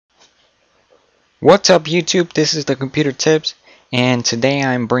What's up YouTube, this is the Computer Tips, and today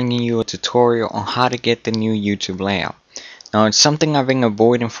I'm bringing you a tutorial on how to get the new YouTube layout. Now it's something I've been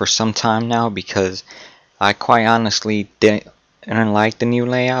avoiding for some time now because I quite honestly didn't like the new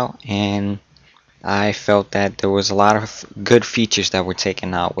layout, and I felt that there was a lot of good features that were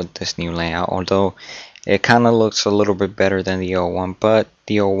taken out with this new layout, although it kind of looks a little bit better than the old one, but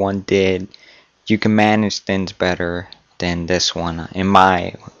the old one you can manage things better than this one in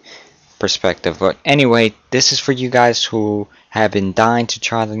my perspective. But anyway, this is for you guys who have been dying to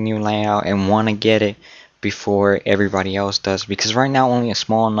try the new layout and want to get it before everybody else does, because right now only a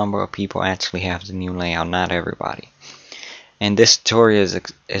small number of people actually have the new layout, not everybody. And this tutorial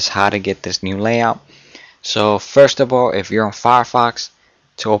is how to get this new layout. So first of all, if you're on Firefox,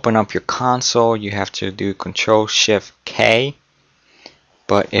 to open up your console you have to do Ctrl+Shift+K,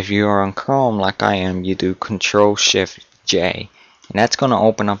 but if you're on Chrome like I am, you do Ctrl+Shift+J. And that's going to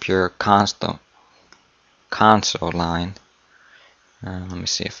open up your console line. Let me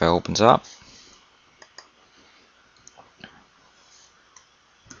see if it opens up.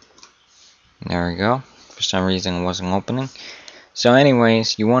 There we go. For some reason it wasn't opening. So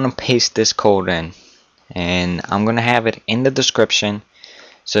anyways, you want to paste this code in. And I'm going to have it in the description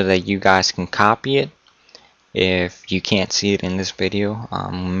so that you guys can copy it. If you can't see it in this video,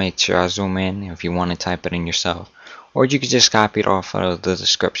 make sure I zoom in if you want to type it in yourself. Or you could just copy it off of the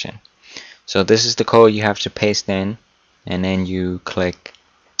description. So this is the code you have to paste in, and then you click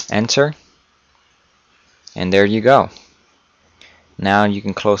enter, and there you go. Now you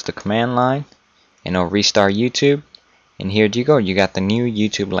can close the command line and it'll restart YouTube, and here you go, you got the new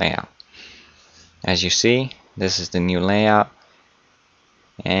YouTube layout. As you see, this is the new layout,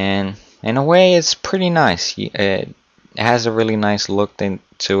 and in a way it's pretty nice. It has a really nice look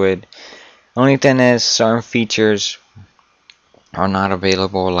to it. Only thing is, certain features are not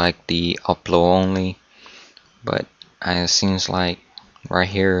available, like the upload only, but it seems like right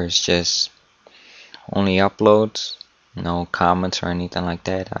here is just only uploads, no comments or anything like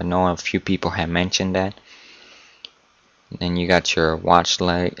that. I know a few people have mentioned that. Then you got your watch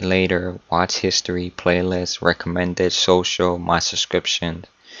later, watch history, playlist, recommended, social, my subscriptions.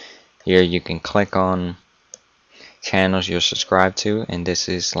 Here you can click on channels you're subscribed to, and this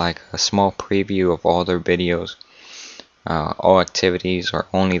is like a small preview of all their videos, all activities, or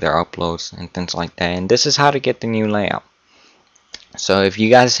only their uploads and things like that. And this is how to get the new layout. So if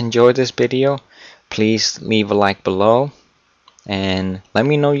you guys enjoyed this video, please leave a like below and let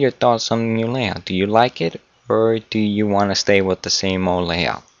me know your thoughts on the new layout. Do you like it, or do you want to stay with the same old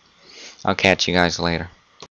layout? I'll catch you guys later.